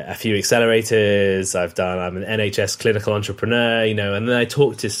few accelerators. I'm an NHS clinical entrepreneur, you know, and then I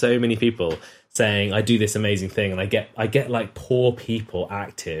talk to so many people saying I do this amazing thing, and I get like poor people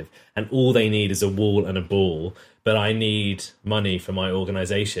active, and all they need is a wall and a ball, but I need money for my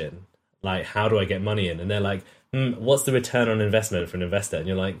organization. Like, how do I get money in? And they're like, what's the return on investment for an investor? And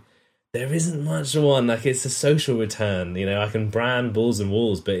you're like, there isn't much one. Like, it's a social return. You know, I can brand balls and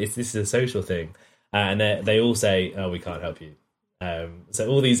walls, but this is a social thing. And they all say, oh, we can't help you. So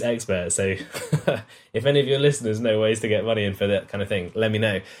all these experts, so if any of your listeners know ways to get money in for that kind of thing, let me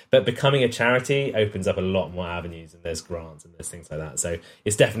know. But becoming a charity opens up a lot more avenues, and there's grants and there's things like that. So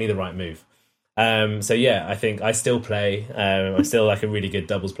it's definitely the right move. So yeah, I think I still play. I'm still like a really good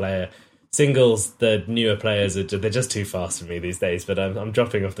doubles player. Singles, the newer players they're just too fast for me these days. But I'm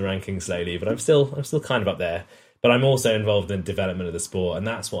dropping off the rankings slowly. But I'm still kind of up there. But I'm also involved in development of the sport, and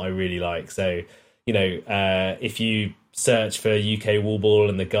that's what I really like. So, you know, if you search for UK Wallball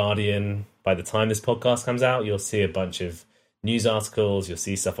in The Guardian, by the time this podcast comes out, you'll see a bunch of news articles, you'll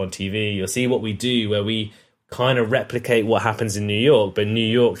see stuff on TV, you'll see what we do, where we kind of replicate what happens in New York, but New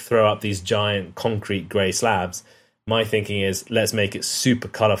York throw up these giant concrete grey slabs. My thinking is, let's make it super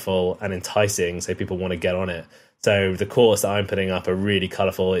colourful and enticing so people want to get on it. So the courts that I'm putting up are really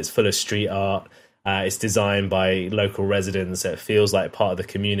colourful. It's full of street art. It's designed by local residents, so it feels like part of the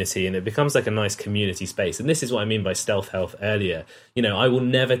community, and it becomes like a nice community space. And this is what I mean by stealth health earlier. You know, I will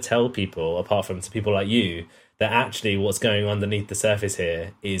never tell people, apart from to people like you, that actually what's going on underneath the surface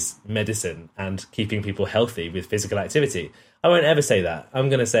here is medicine and keeping people healthy with physical activity. I won't ever say that. I'm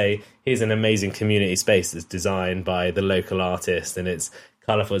going to say, here's an amazing community space that's designed by the local artist, and it's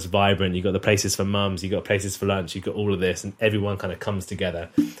colourful, it's vibrant. You've got the places for mums, you've got places for lunch, you've got all of this, and everyone kind of comes together.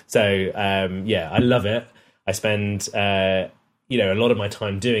 So yeah, I love it. I spend a lot of my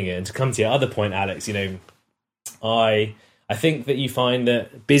time doing it. And to come to your other point, Alex, you know, I think that you find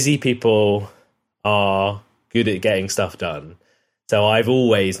that busy people are good at getting stuff done. So I've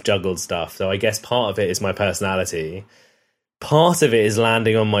always juggled stuff. So I guess part of it is my personality. Part of it is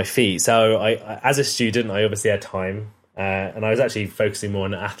landing on my feet. So I as a student, I obviously had time. And I was actually focusing more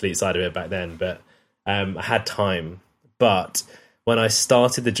on the athlete side of it back then, but I had time. But when I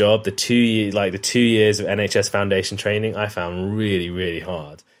started the job, the 2 years of NHS Foundation training, I found really, really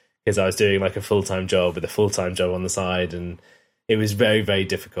hard because I was doing like a full-time job with a full-time job on the side, and it was very, very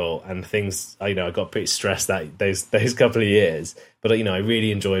difficult. And things, you know, I got pretty stressed those couple of years. But you know, I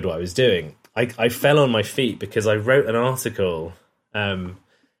really enjoyed what I was doing. I fell on my feet because I wrote an article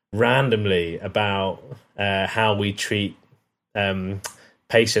randomly about how we treat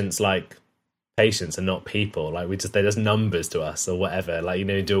patients like patients and not people. Like they're just numbers to us or whatever. Like, you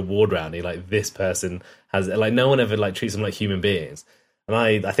know, you do a ward round, you're like, this person has, like, no one ever like treats them like human beings. And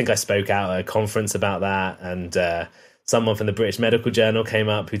I think I spoke out at a conference about that, and someone from the British Medical Journal came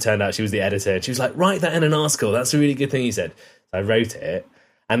up who turned out she was the editor, and she was like, write that in an article, that's a really good thing you said. So I wrote it,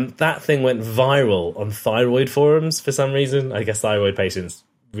 and that thing went viral on thyroid forums for some reason. I guess thyroid patients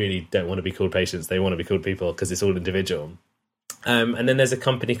really don't want to be called patients, they want to be called people because it's all individual. And then there's a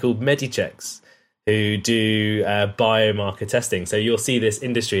company called Medichecks who do biomarker testing. So you'll see this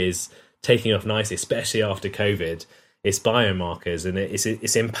industry is taking off nicely, especially after COVID. It's biomarkers, and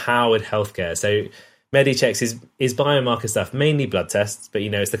it's empowered healthcare. So MediChecks is biomarker stuff, mainly blood tests, but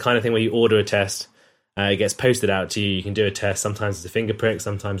it's the kind of thing where you order a test, it gets posted out to you. You can do a test. Sometimes it's a finger prick,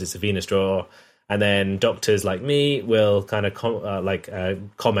 sometimes it's a venous draw, and then doctors like me will kind of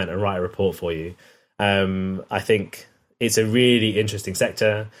comment and write a report for you. I think it's a really interesting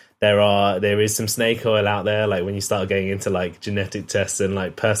sector. There is some snake oil out there, like when you start getting into like genetic tests and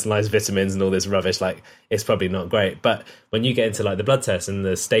like personalized vitamins and all this rubbish, like it's probably not great. But when you get into like the blood tests and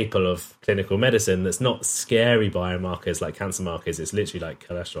the staple of clinical medicine, that's not scary biomarkers like cancer markers. It's literally like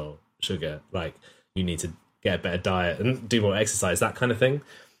cholesterol, sugar, like you need to get a better diet and do more exercise, that kind of thing.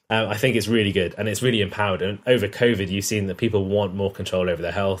 I think it's really good and it's really empowered. And over COVID, you've seen that people want more control over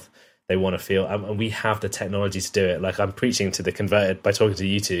their health. They want to feel, and we have the technology to do it. Like I'm preaching to the converted by talking to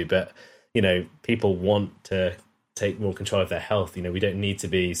you two, but people want to take more control of their health. We don't need to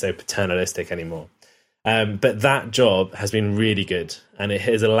be so paternalistic anymore. But that job has been really good, and it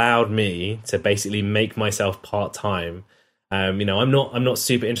has allowed me to basically make myself part-time. I'm not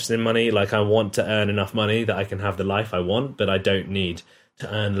super interested in money. Like I want to earn enough money that I can have the life I want, but I don't need to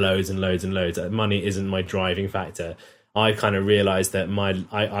earn loads and loads and loads. Money isn't my driving factor. I kind of realized that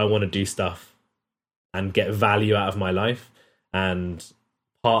I want to do stuff and get value out of my life, and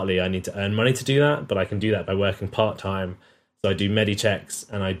partly I need to earn money to do that, but I can do that by working part-time. So I do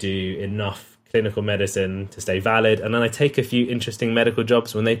MediChecks and I do enough clinical medicine to stay valid, and then I take a few interesting medical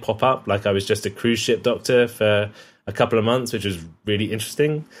jobs when they pop up. Like I was just a cruise ship doctor for a couple of months, which was really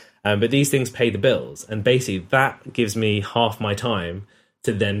interesting, but these things pay the bills, and basically that gives me half my time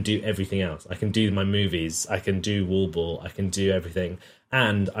to then do everything else. I can do my movies, I can do wall ball, I can do everything.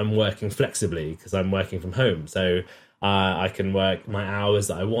 And I'm working flexibly because I'm working from home. So I can work my hours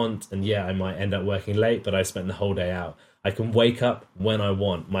that I want. And yeah, I might end up working late, but I spent the whole day out. I can wake up when I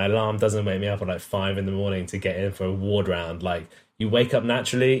want. My alarm doesn't wake me up at like 5 a.m. to get in for a ward round. Like you wake up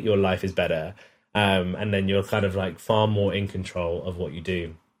naturally, your life is better. And then you're kind of like far more in control of what you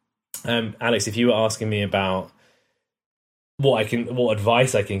do. Alex, if you were asking me about what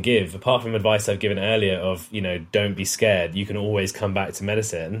advice I can give, apart from advice I've given earlier of, don't be scared, you can always come back to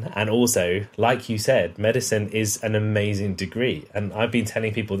medicine. And also, like you said, medicine is an amazing degree. And I've been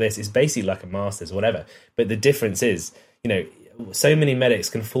telling people this, it's basically like a master's or whatever. But the difference is, so many medics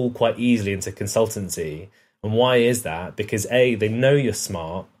can fall quite easily into consultancy. And why is that? Because A, they know you're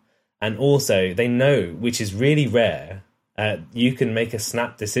smart. And also they know, which is really rare, you can make a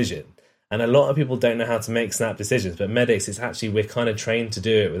snap decision. And a lot of people don't know how to make snap decisions, but medics, we're kind of trained to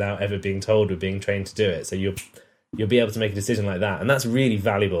do it without ever being told we're being trained to do it. So you'll be able to make a decision like that. And that's really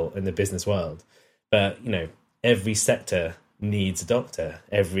valuable in the business world. But, every sector needs a doctor.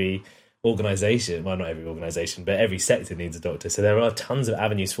 Every organization, well, not every organization, but every sector needs a doctor. So there are tons of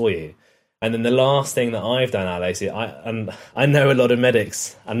avenues for you. And then the last thing that I've done, Alex, I know a lot of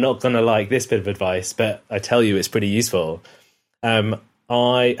medics. I'm not going to like this bit of advice, but I tell you it's pretty useful.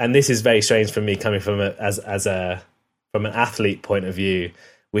 And this is very strange for me coming from from an athlete point of view,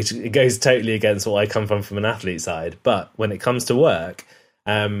 which it goes totally against what I come from an athlete side. But when it comes to work,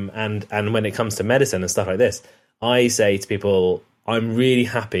 and when it comes to medicine and stuff like this, I say to people, I'm really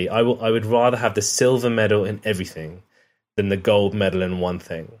happy. I would rather have the silver medal in everything than the gold medal in one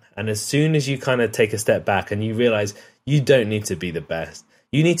thing. And as soon as you kind of take a step back and you realize you don't need to be the best,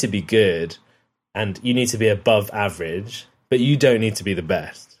 you need to be good and you need to be above average, but you don't need to be the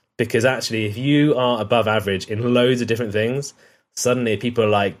best. Because actually, if you are above average in loads of different things, suddenly people are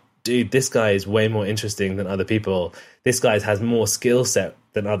like, dude, this guy is way more interesting than other people. This guy has more skill set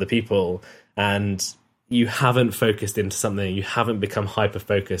than other people. And you haven't focused into something. You haven't become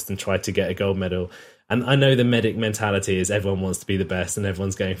hyper-focused and tried to get a gold medal. And I know the medic mentality is everyone wants to be the best and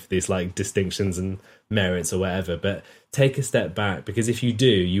everyone's going for these like distinctions and merits or whatever. But take a step back, because if you do,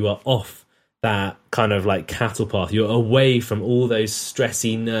 you are off that kind of like cattle path. You're away from all those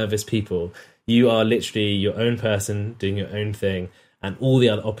stressy, nervous people. You are literally your own person doing your own thing, and all the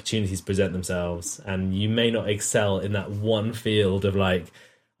other opportunities present themselves. And you may not excel in that one field of like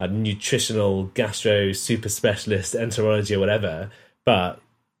a nutritional, gastro, super specialist, enterology or whatever, but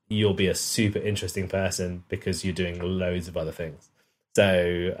you'll be a super interesting person because you're doing loads of other things.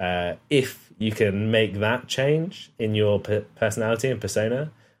 So if you can make that change in your personality and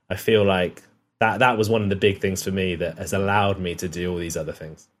persona, I feel like that was one of the big things for me that has allowed me to do all these other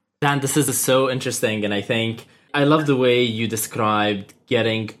things. Dan, this is so interesting. And I think I love the way you described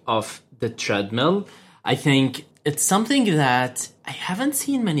getting off the treadmill. I think it's something that I haven't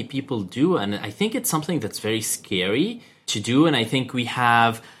seen many people do. And I think it's something that's very scary to do. And I think we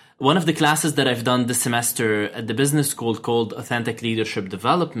have one of the classes that I've done this semester at the business school called Authentic Leadership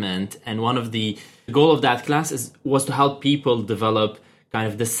Development. And one of the goal of that class was to help people develop kind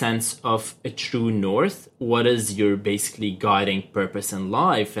of the sense of a true north. What is your basically guiding purpose in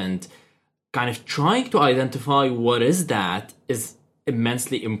life? And kind of trying to identify what is that is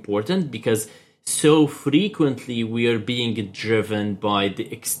immensely important, because so frequently we are being driven by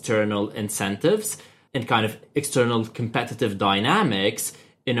the external incentives and kind of external competitive dynamics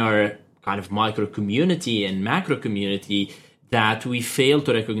in our kind of micro community and macro community, that we fail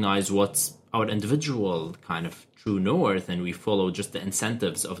to recognize what's our individual kind of true north, and we follow just the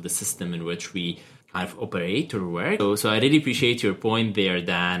incentives of the system in which we kind of operate or work. So I really appreciate your point there,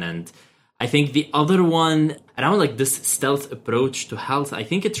 Dan. And I think the other one around like this stealth approach to health, I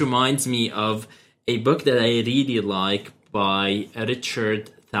think it reminds me of a book that I really like by Richard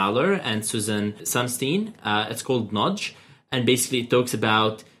Thaler and Susan Sunstein. It's called Nudge. And basically it talks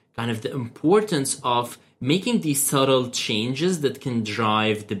about kind of the importance of making these subtle changes that can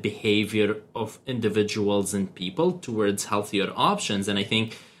drive the behavior of individuals and people towards healthier options. And I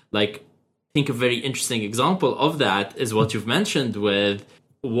think a very interesting example of that is what you've mentioned with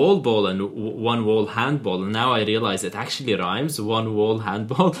wall ball and one wall handball. And now I realize it actually rhymes, one wall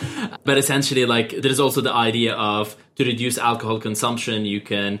handball. But essentially, there's also the idea of, to reduce alcohol consumption, you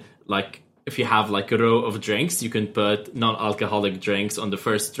can if you have a row of drinks, you can put non-alcoholic drinks on the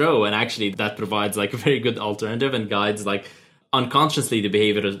first row. And actually that provides a very good alternative and guides unconsciously the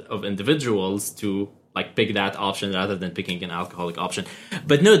behavior of individuals to pick that option rather than picking an alcoholic option.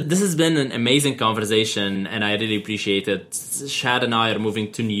 But no, this has been an amazing conversation and I really appreciate it. Shad and I are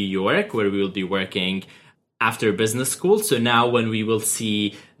moving to New York, where we will be working after business school. So now when we will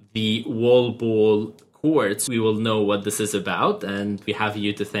see the wall ball courts, we will know what this is about, and we have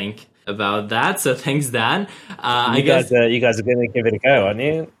you to thank about that. So thanks, Dan. You guys are going to give it a go, aren't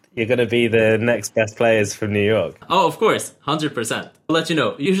you? You're going to be the next best players from New York. Oh, of course. 100%. I'll let you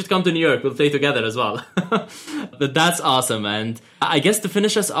know. You should come to New York. We'll play together as well. But that's awesome. And I guess to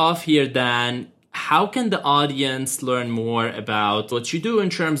finish us off here, Dan, how can the audience learn more about what you do in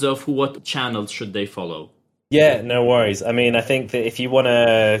terms of what channels should they follow? Yeah, no worries. I mean, I think that if you want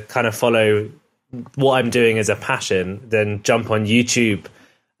to kind of follow what I'm doing as a passion, then jump on YouTube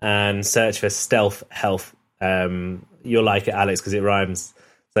and search for Stealth Health. You'll like it, Alex, because it rhymes.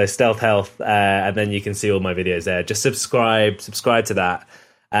 So Stealth Health, and then you can see all my videos there. Just subscribe to that.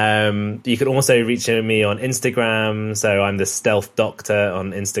 You can also reach me on Instagram. So I'm the Stealth Doctor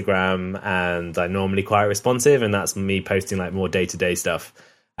on Instagram, and I'm normally quite responsive, and that's me posting more day-to-day stuff.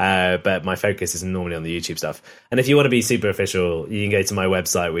 But my focus is normally on the YouTube stuff. And if you want to be super official, you can go to my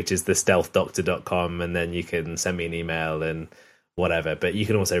website, which is thestealthdoctor.com, and then you can send me an email and whatever. But you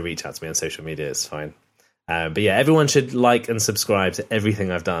can also reach out to me on social media. It's fine. But yeah, everyone should like and subscribe to everything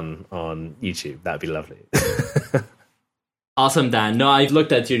I've done on YouTube. That'd be lovely. Awesome, Dan. No, I've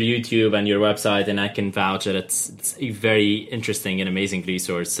looked at your YouTube and your website, and I can vouch that it's a very interesting and amazing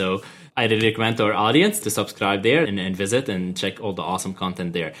resource. So I really recommend to our audience to subscribe there and visit and check all the awesome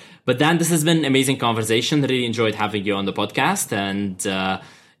content there. But Dan, this has been an amazing conversation. Really enjoyed having you on the podcast, and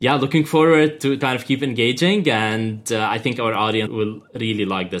looking forward to kind of keep engaging. And I think our audience will really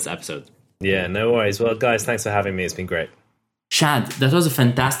like this episode. Yeah, no worries. Well, guys, thanks for having me. It's been great. Shad, that was a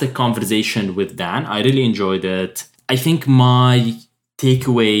fantastic conversation with Dan. I really enjoyed it. I think my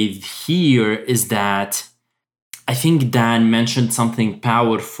takeaway here is that I think Dan mentioned something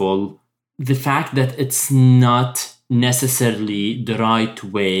powerful. The fact that it's not necessarily the right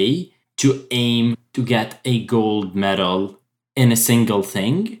way to aim to get a gold medal in a single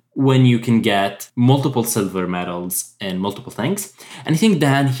thing when you can get multiple silver medals in multiple things. And I think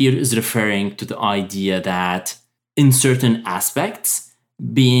Dan here is referring to the idea that in certain aspects,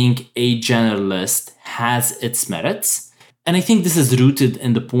 being a generalist has its merits. And I think this is rooted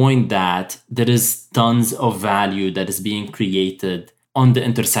in the point that there is tons of value that is being created on the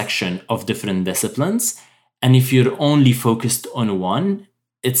intersection of different disciplines. And if you're only focused on one,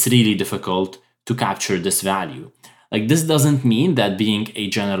 it's really difficult to capture this value. This doesn't mean that being a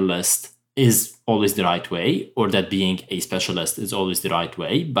generalist is always the right way, or that being a specialist is always the right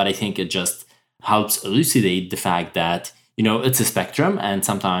way. But I think it just helps elucidate the fact that, it's a spectrum, and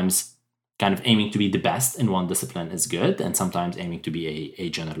sometimes kind of aiming to be the best in one discipline is good, and sometimes aiming to be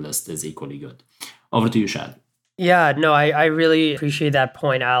a generalist is equally good. Over to you, Shad. Yeah, no, I really appreciate that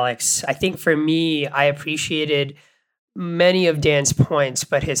point, Alex. I think for me, I appreciated many of Dan's points,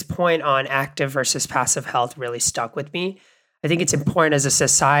 but his point on active versus passive health really stuck with me. I think it's important as a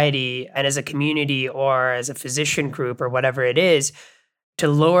society and as a community or as a physician group or whatever it is to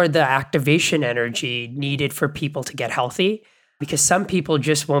lower the activation energy needed for people to get healthy, because some people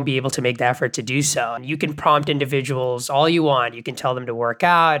just won't be able to make the effort to do so. And you can prompt individuals all you want. You can tell them to work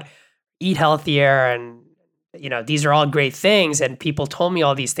out, eat healthier, and these are all great things, and people told me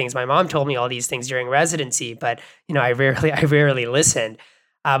all these things. My mom told me all these things during residency, but I rarely listened.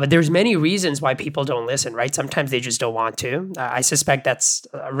 But there's many reasons why people don't listen, right? Sometimes they just don't want to. I suspect that's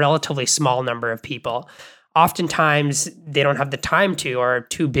a relatively small number of people. Oftentimes, they don't have the time to, or are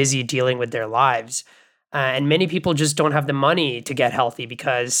too busy dealing with their lives. And many people just don't have the money to get healthy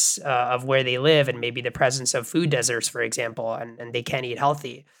because of where they live and maybe the presence of food deserts, for example, and they can't eat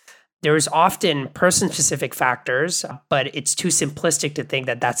healthy. There's often person-specific factors, but it's too simplistic to think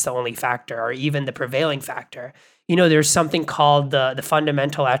that that's the only factor or even the prevailing factor. There's something called the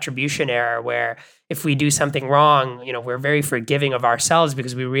fundamental attribution error, where if we do something wrong, we're very forgiving of ourselves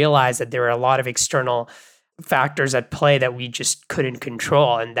because we realize that there are a lot of external factors at play that we just couldn't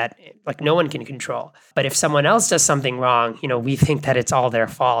control and that no one can control. But if someone else does something wrong, we think that it's all their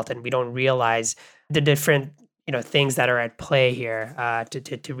fault, and we don't realize the different things that are at play here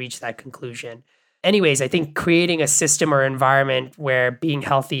to reach that conclusion. Anyways, I think creating a system or environment where being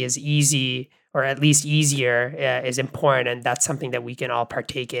healthy is easy, or at least easier, is important, and that's something that we can all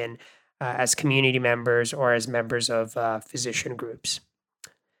partake in as community members or as members of physician groups.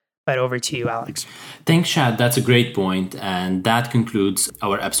 But over to you, Alex. Thanks, Shad. That's a great point. And that concludes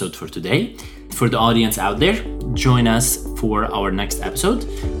our episode for today. For the audience out there, join us for our next episode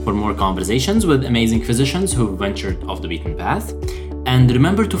for more conversations with amazing physicians who've ventured off the beaten path. And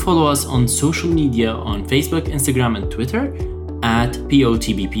remember to follow us on social media on Facebook, Instagram, and Twitter at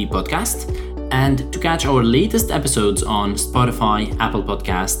POTBP Podcast. And to catch our latest episodes on Spotify, Apple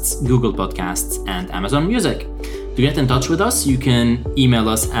Podcasts, Google Podcasts, and Amazon Music. To get in touch with us, you can email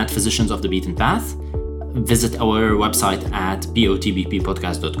us at Physicians of the Beaten Path, visit our website at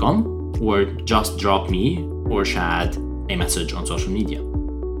potbppodcast.com, or just drop me or Shad a message on social media.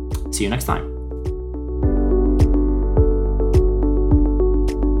 See you next time.